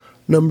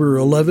Number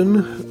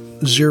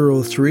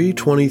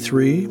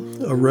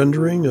 110323, a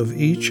rendering of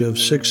each of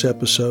 6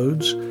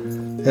 episodes.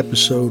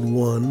 Episode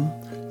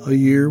 1, A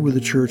Year with the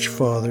Church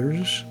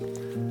Fathers.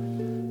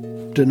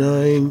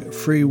 Denying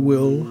free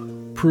will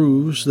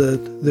proves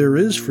that there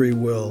is free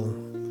will.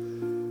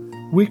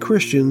 We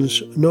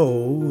Christians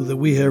know that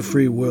we have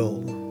free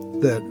will,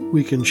 that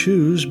we can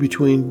choose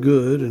between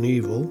good and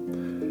evil.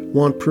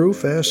 Want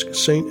proof? Ask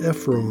St.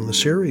 Ephrem the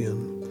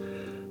Syrian.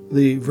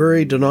 The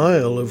very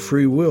denial of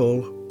free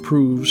will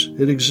proves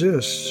it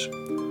exists.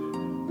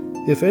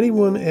 If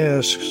anyone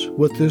asks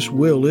what this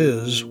will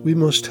is, we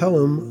must tell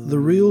him the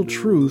real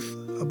truth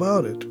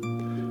about it.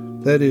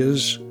 That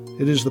is,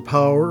 it is the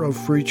power of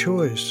free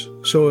choice.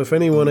 So if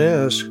anyone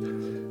asks,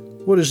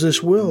 what is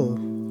this will?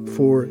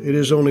 For it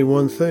is only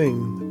one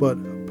thing, but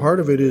part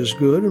of it is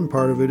good and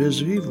part of it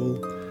is evil.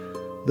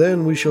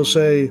 Then we shall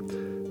say,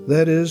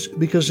 that is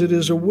because it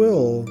is a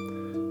will.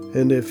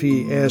 And if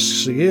he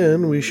asks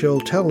again, we shall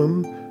tell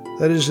him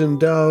that is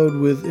endowed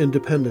with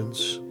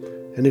independence.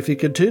 And if he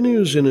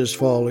continues in his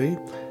folly,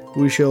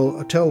 we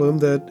shall tell him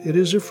that it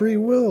is a free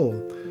will.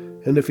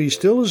 And if he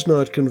still is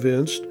not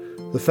convinced,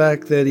 the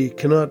fact that he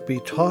cannot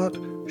be taught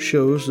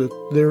shows that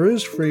there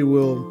is free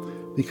will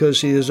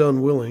because he is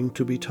unwilling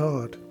to be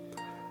taught.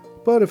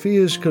 But if he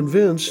is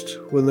convinced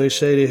when they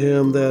say to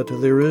him that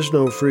there is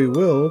no free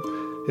will,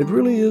 it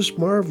really is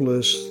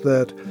marvelous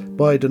that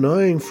by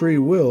denying free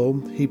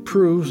will, he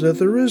proves that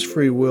there is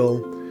free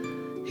will.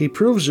 He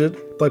proves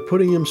it by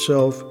putting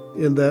himself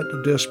in that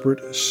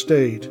desperate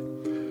state.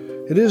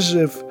 It is as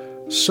if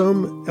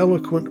some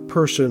eloquent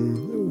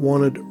person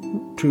wanted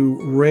to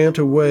rant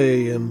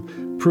away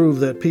and prove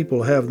that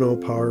people have no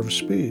power of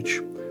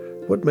speech.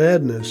 What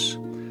madness!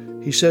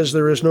 He says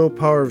there is no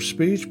power of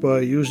speech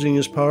by using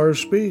his power of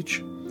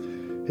speech.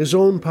 His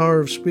own power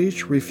of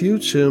speech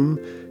refutes him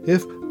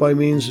if, by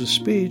means of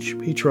speech,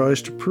 he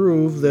tries to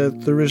prove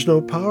that there is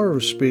no power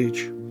of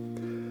speech.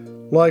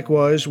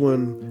 Likewise,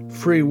 when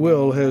free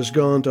will has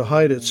gone to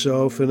hide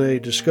itself in a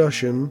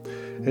discussion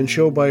and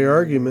show by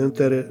argument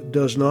that it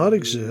does not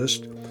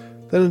exist,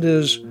 then it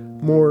is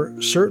more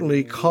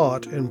certainly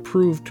caught and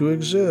proved to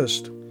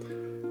exist.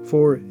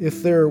 For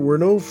if there were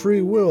no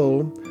free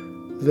will,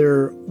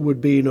 there would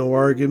be no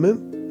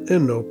argument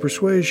and no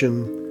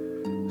persuasion.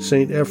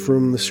 St.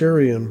 Ephrem the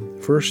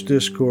Syrian, First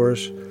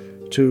Discourse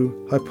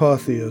to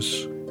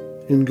Hypotheus.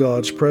 In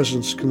God's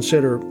presence,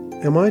 consider,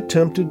 am I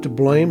tempted to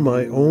blame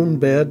my own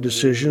bad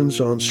decisions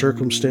on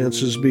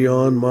circumstances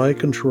beyond my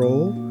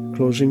control?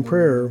 Closing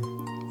prayer.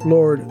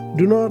 Lord,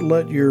 do not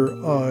let your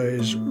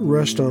eyes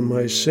rest on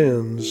my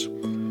sins,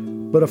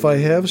 but if I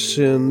have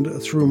sinned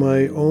through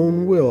my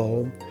own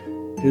will,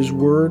 his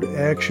word,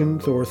 action,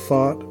 or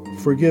thought,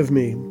 forgive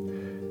me,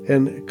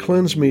 and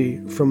cleanse me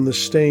from the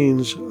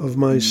stains of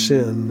my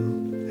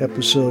sin.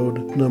 Episode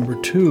number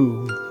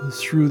 2,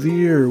 Through the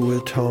Year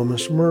with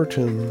Thomas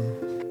Merton.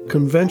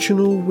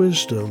 Conventional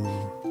wisdom.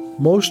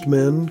 Most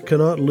men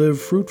cannot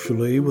live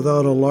fruitfully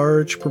without a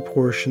large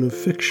proportion of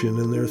fiction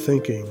in their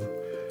thinking.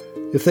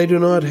 If they do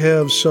not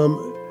have some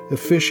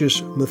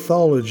efficacious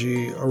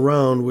mythology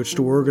around which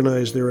to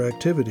organize their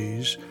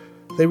activities,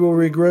 they will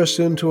regress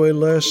into a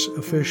less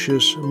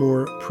efficacious,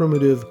 more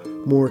primitive,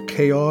 more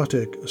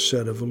chaotic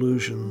set of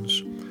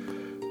illusions.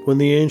 When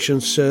the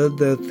ancients said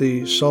that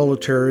the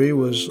solitary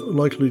was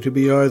likely to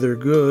be either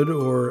good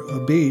or a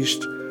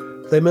beast,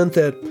 they meant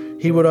that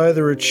he would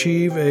either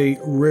achieve a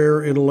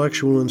rare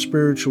intellectual and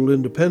spiritual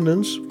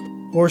independence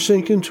or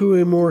sink into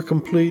a more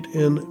complete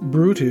and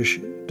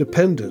brutish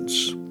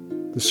dependence.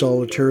 The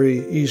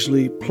solitary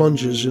easily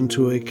plunges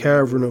into a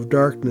cavern of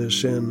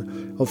darkness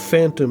and of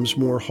phantoms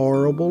more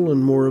horrible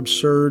and more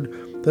absurd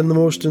than the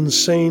most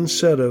insane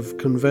set of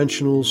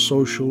conventional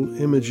social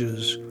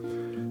images.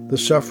 The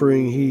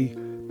suffering he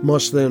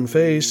must then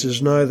face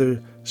is neither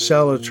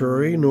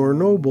salutary nor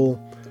noble.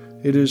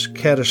 It is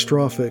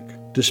catastrophic.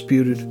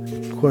 Disputed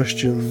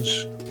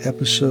Questions.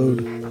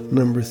 Episode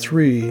number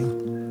 3.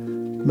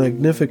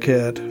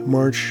 Magnificat,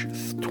 March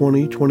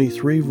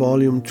 2023,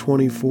 Volume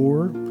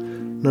 24,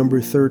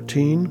 number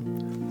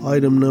 13.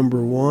 Item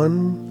number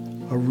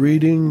 1, a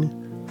reading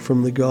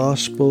from the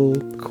Gospel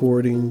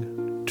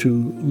according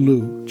to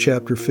Luke,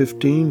 chapter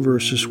 15,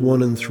 verses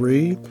 1 and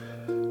 3,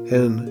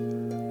 and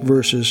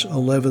verses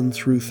 11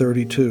 through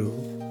 32.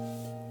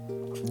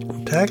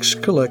 Tax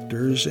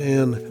collectors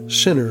and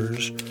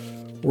sinners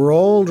were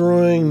all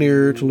drawing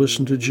near to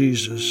listen to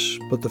Jesus,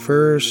 but the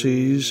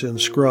Pharisees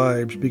and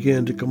scribes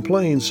began to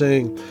complain,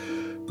 saying,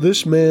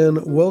 "This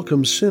man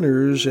welcomes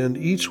sinners and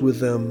eats with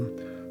them."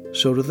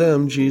 So to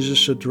them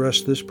Jesus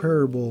addressed this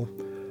parable.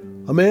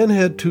 A man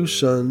had 2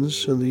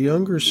 sons, and the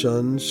younger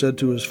son said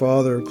to his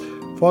father,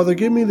 "Father,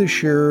 give me the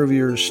share of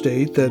your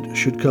estate that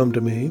should come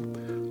to me."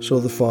 So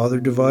the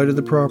father divided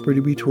the property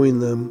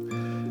between them.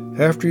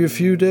 After a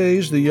few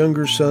days, the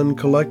younger son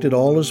collected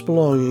all his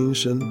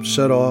belongings and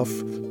set off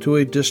to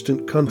a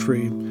distant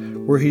country,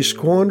 where he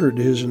squandered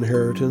his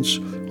inheritance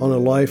on a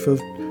life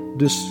of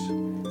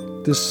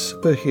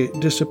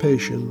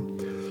dissipation.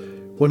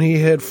 When he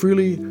had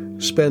freely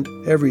spent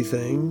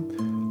everything,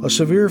 A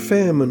severe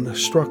famine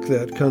struck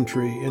that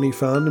country, and he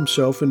found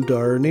himself in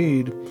dire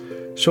need.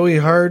 So he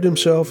hired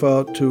himself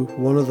out to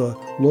one of the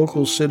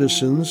local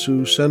citizens,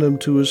 who sent him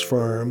to his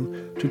farm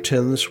to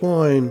tend the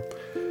swine.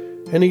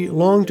 And he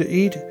longed to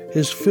eat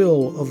his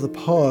fill of the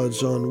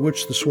pods on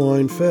which the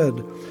swine fed,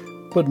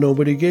 but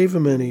nobody gave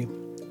him any.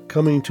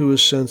 Coming to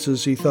his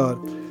senses, he thought,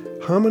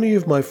 "How many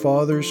of my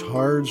father's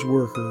hired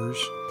workers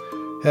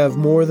have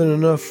more than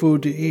enough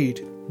food to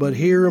eat, but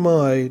here am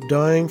I,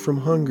 dying from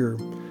hunger?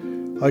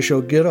 I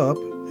shall get up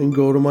and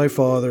go to my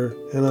father,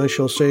 and I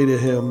shall say to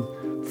him,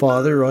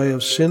 'Father, I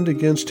have sinned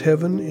against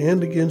heaven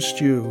and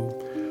against you.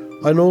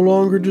 I no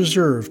longer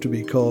deserve to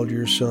be called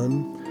your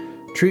son.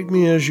 Treat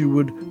me as you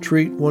would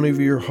treat one of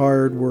your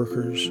hired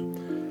workers.'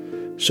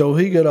 So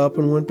he got up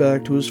and went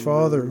back to his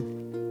father.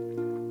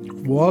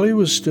 While he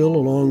was still a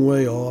long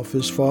way off,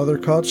 his father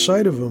caught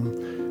sight of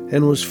him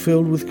and was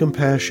filled with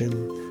compassion.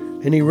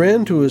 And he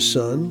ran to his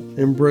son,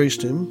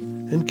 embraced him,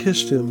 and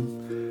kissed him.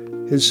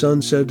 His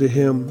son said to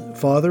him,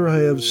 'Father, I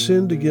have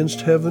sinned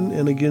against heaven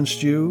and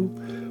against you.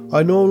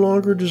 I no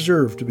longer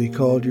deserve to be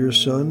called your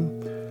son.'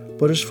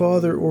 But his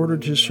father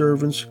ordered his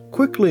servants,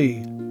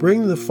 'Quickly,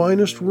 bring the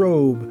finest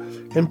robe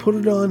and put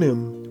it on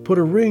him. Put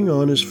a ring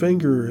on his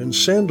finger and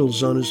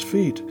sandals on his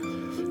feet.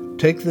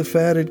 Take the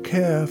fatted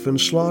calf and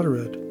slaughter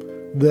it.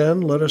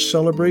 Then let us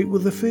celebrate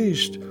with a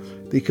feast,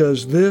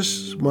 because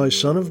this, my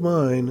son of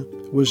mine,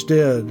 was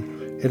dead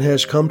and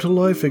has come to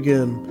life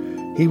again.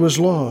 He was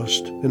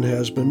lost and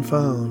has been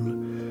found.'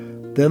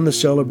 Then the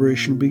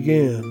celebration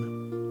began.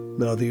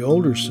 Now the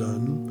older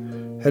son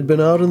had been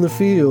out in the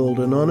field,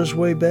 and on his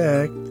way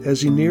back,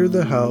 as he neared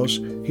the house,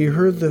 he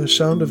heard the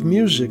sound of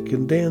music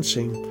and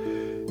dancing.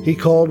 He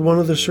called one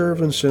of the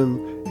servants and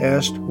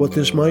asked what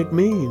this might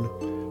mean.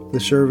 The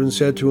servant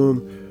said to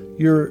him,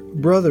 'Your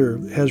brother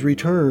has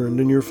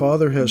returned, and your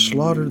father has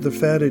slaughtered the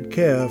fatted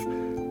calf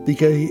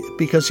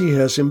because he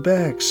has him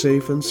back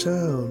safe and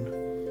sound.'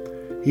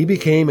 He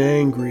became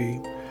angry,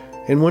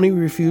 and when he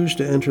refused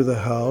to enter the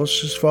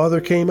house, his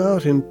father came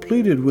out and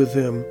pleaded with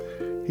him.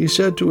 He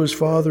said to his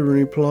father in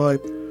reply,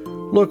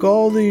 'Look,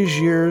 all these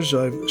years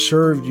I've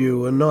served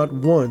you, and not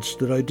once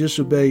did I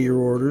disobey your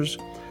orders.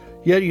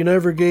 Yet you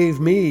never gave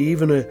me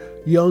even a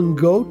young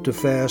goat to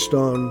fast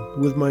on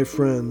with my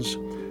friends.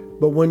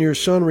 But when your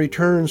son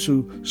returns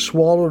who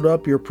swallowed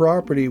up your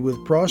property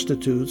with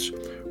prostitutes,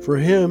 for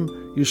him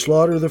you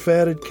slaughter the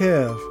fatted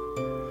calf.'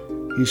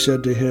 He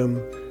said to him,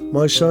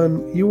 'My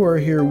son, you are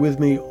here with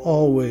me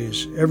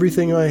always.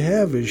 Everything I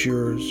have is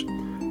yours.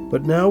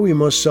 But now we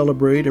must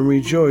celebrate and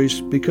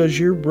rejoice, because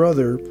your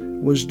brother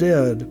was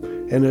dead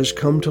and has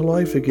come to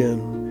life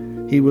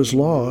again. He was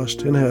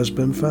lost and has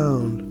been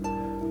found.'"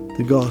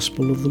 The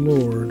Gospel of the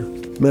Lord.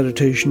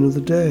 Meditation of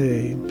the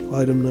day.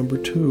 Item number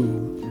 2.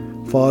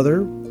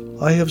 Father,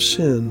 I have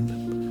sinned.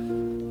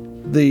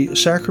 The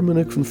sacrament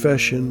of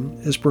confession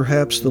is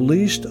perhaps the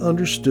least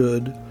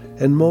understood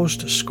and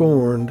most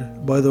scorned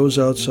by those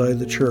outside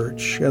the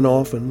church, and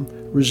often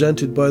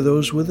resented by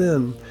those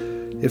within.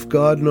 If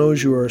God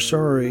knows you are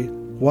sorry,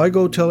 why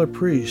go tell a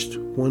priest?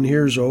 One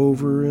hears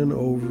over and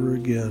over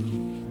again.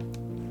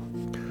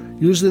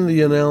 Using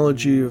the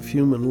analogy of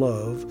human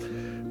love,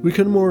 we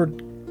can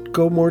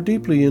go more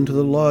deeply into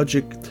the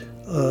logic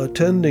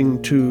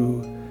tending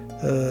to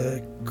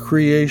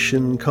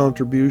creation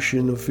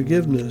contribution of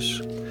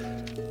forgiveness.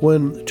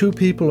 When two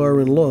people are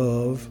in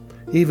love,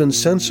 even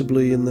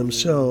sensibly in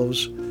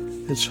themselves,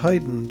 it's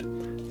heightened.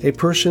 A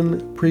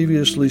person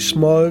previously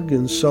smug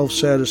and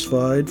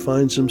self-satisfied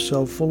finds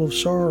himself full of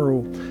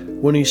sorrow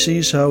when he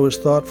sees how his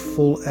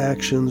thoughtful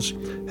actions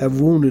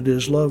have wounded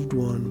his loved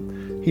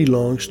one. He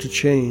longs to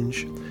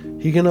change.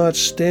 He cannot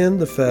stand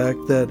the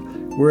fact that,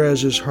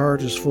 whereas his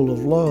heart is full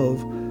of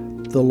love,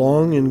 the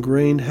long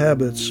ingrained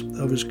habits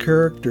of his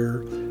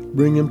character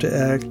bring him to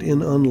act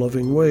in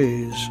unloving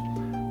ways.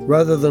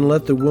 Rather than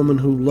let the woman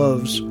who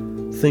loves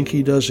think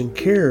he doesn't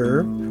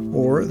care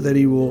or that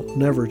he will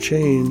never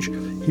change,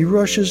 he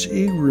rushes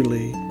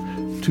eagerly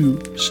to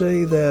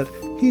say that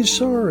he's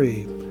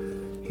sorry.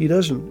 He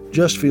doesn't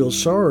just feel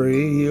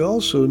sorry, he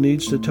also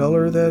needs to tell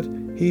her that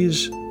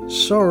he's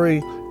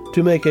sorry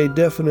to make a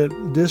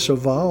definite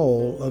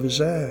disavowal of his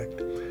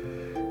act.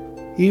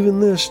 Even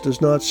this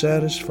does not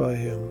satisfy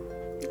him.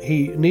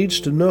 He needs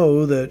to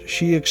know that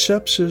she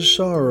accepts his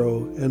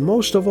sorrow, and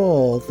most of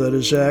all, that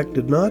his act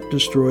did not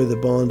destroy the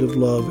bond of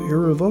love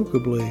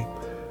irrevocably.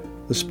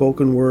 The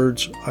spoken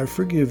words, "I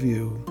forgive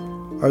you,"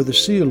 are the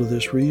seal of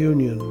this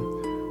reunion.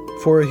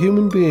 For a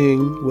human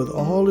being, with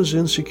all his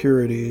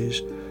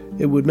insecurities,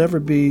 it would never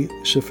be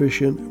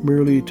sufficient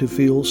merely to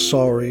feel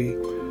sorry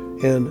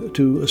and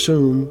to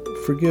assume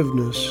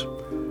forgiveness.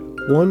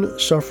 One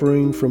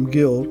suffering from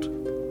guilt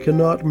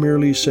cannot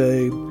merely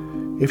say,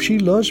 "If she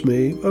loves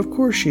me, of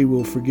course she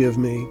will forgive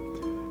me."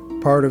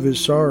 Part of his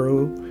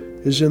sorrow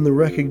is in the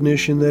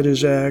recognition that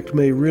his act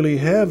may really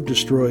have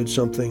destroyed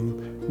something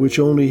which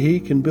only he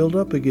can build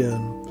up again.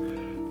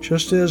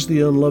 Just as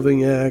the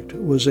unloving act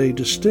was a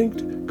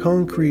distinct,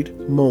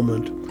 concrete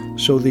moment,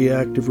 so the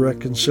act of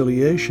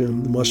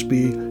reconciliation must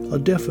be a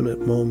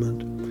definite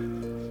moment.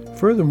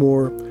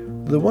 Furthermore,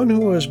 the one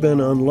who has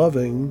been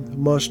unloving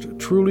must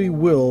truly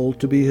will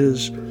to be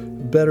his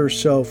better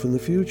self in the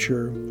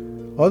future.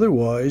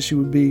 Otherwise, he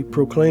would be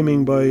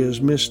proclaiming by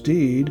his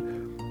misdeed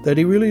that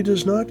he really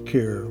does not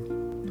care.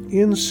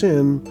 In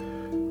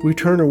sin, we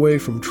turn away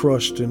from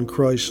trust in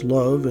Christ's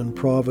love and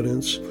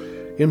providence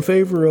in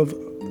favor of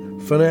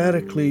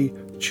fanatically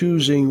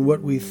choosing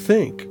what we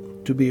think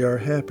to be our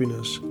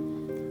happiness.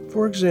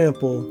 For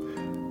example,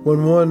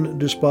 when one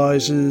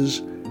despises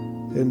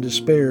and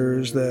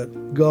despairs that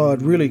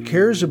God really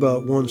cares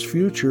about one's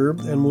future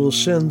and will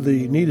send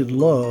the needed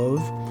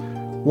love,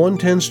 one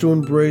tends to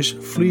embrace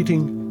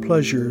fleeting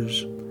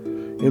pleasures.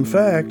 In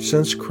fact,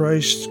 since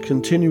Christ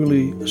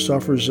continually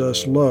suffers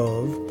us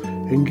love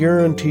and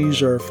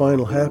guarantees our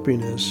final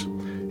happiness,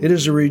 it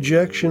is a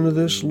rejection of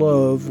this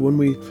love when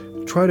we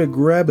try to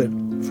grab it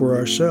for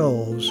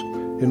ourselves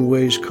in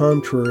ways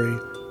contrary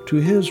to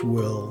His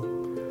will.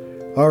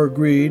 Our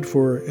greed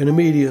for an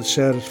immediate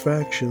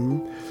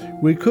satisfaction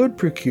we could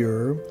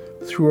procure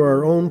through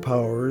our own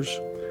powers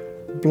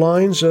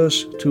blinds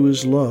us to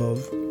His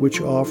love,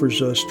 which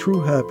offers us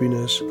true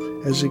happiness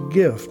as a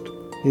gift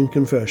in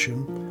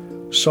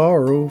confession.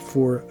 Sorrow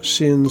for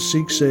sin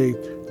seeks a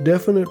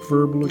definite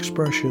verbal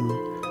expression.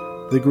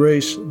 The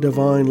grace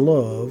divine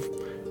love,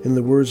 in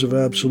the words of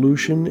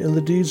absolution and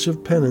the deeds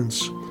of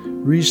penance,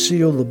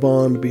 reseal the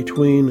bond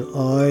between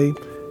I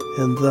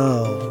and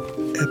Thou.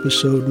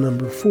 Episode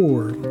number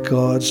 4,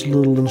 God's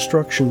Little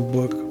Instruction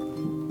Book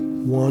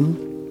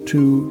 1,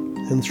 2,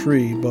 and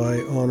 3 by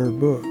Honor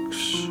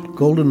Books.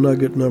 Golden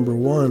Nugget number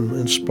 1,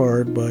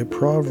 inspired by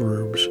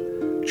Proverbs,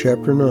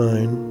 chapter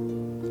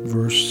 9,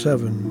 verse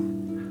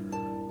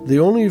 7. The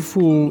only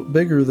fool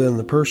bigger than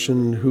the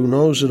person who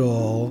knows it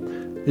all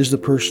is the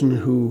person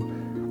who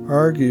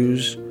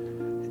argues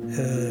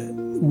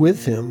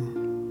with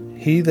him.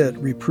 He that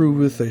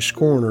reproveth a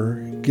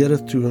scorner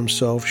getteth to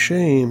himself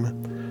shame,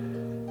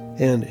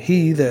 and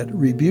he that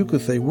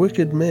rebuketh a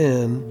wicked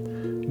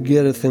man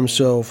getteth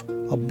himself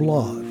a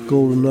blot.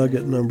 Golden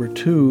Nugget number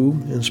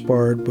 2,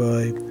 inspired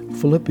by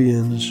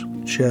Philippians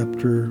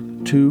chapter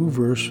 2,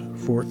 verse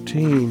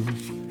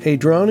 14. A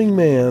drowning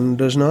man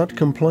does not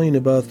complain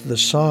about the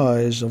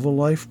size of a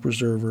life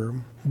preserver.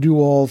 Do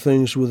all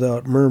things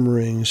without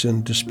murmurings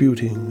and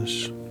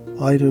disputings.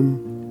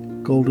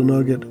 Item Golden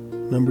Nugget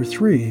number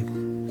 3,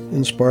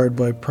 inspired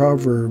by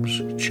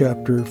Proverbs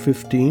chapter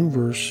 15,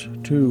 verse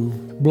 2.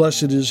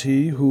 Blessed is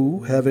he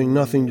who, having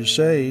nothing to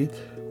say,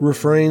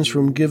 refrains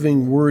from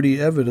giving wordy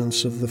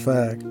evidence of the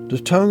fact. The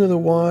tongue of the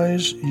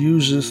wise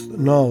useth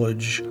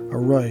knowledge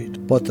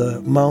aright, but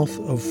the mouth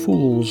of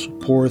fools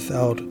poureth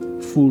out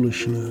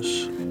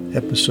foolishness.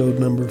 Episode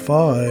number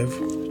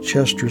 5,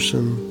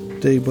 Chesterton,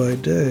 Day by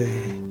Day.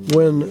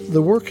 When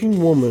the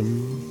working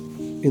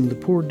woman in the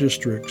poor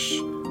districts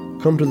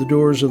come to the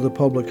doors of the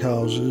public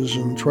houses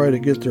and try to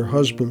get their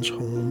husbands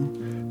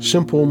home,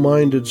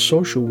 simple-minded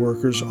social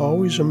workers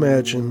always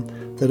imagine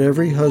that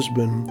every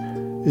husband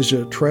is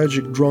a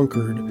tragic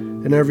drunkard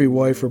and every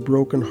wife a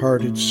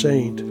broken-hearted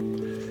saint.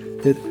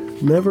 It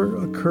never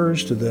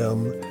occurs to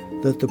them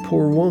that the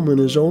poor woman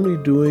is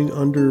only doing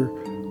under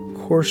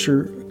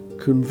coarser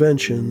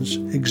conventions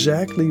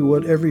exactly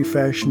what every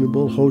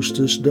fashionable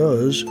hostess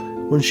does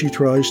when she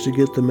tries to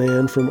get the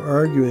man from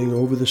arguing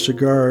over the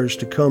cigars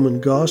to come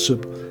and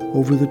gossip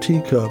over the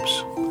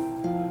teacups.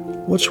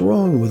 What's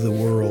wrong with the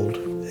world?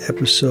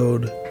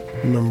 Episode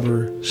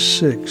number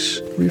 6,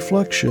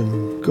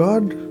 Reflection.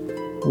 God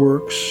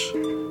works,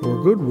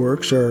 or good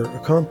works, are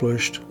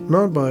accomplished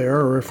not by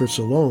our efforts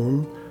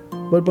alone,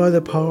 but by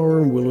the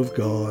power and will of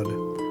God.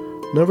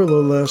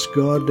 Nevertheless,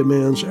 God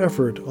demands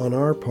effort on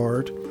our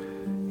part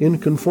in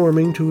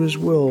conforming to His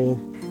will.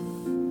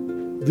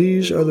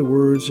 These are the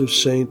words of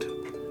Saint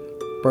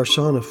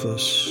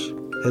Barsanaphes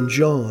and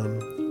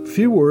John.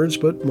 Few words,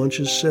 but much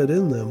is said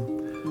in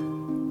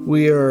them.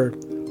 We are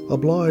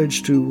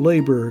obliged to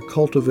labor,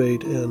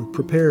 cultivate, and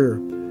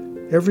prepare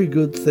every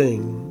good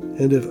thing,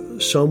 and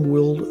if some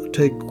will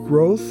take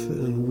growth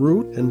and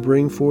root and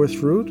bring forth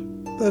fruit,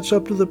 that's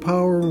up to the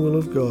power and will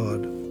of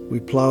God. We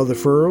plow the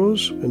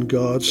furrows, and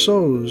God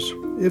sows,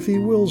 if He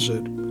wills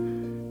it.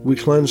 We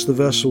cleanse the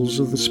vessels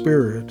of the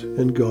Spirit,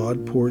 and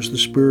God pours the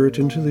Spirit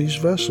into these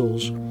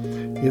vessels,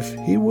 if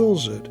He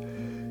wills it.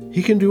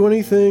 He can do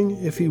anything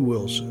if He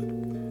wills it,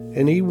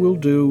 and He will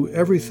do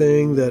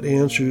everything that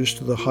answers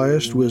to the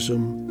highest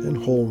wisdom and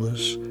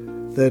wholeness,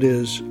 that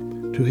is,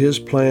 to His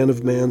plan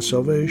of man's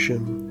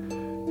salvation.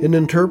 In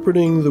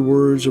interpreting the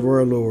words of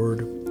our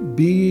Lord,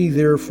 "Be ye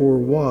therefore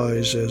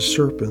wise as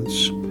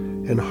serpents,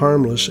 and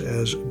harmless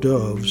as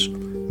doves,"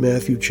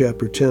 Matthew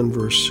chapter 10,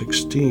 verse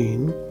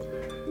 16,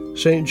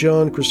 St.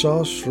 John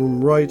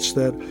Chrysostom writes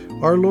that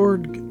our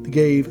Lord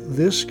gave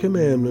this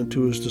commandment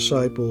to His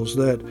disciples,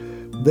 that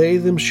they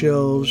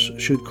themselves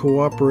should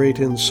cooperate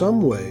in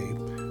some way,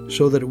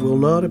 so that it will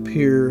not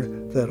appear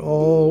that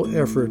all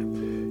effort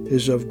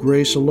is of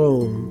grace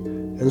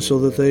alone, and so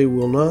that they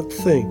will not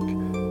think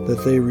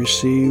that they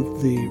receive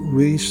the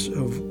wreaths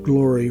of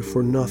glory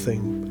for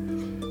nothing.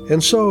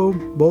 And so,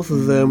 both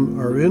of them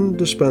are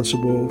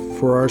indispensable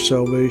for our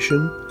salvation,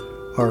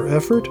 our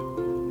effort,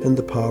 and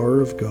the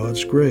power of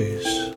God's grace.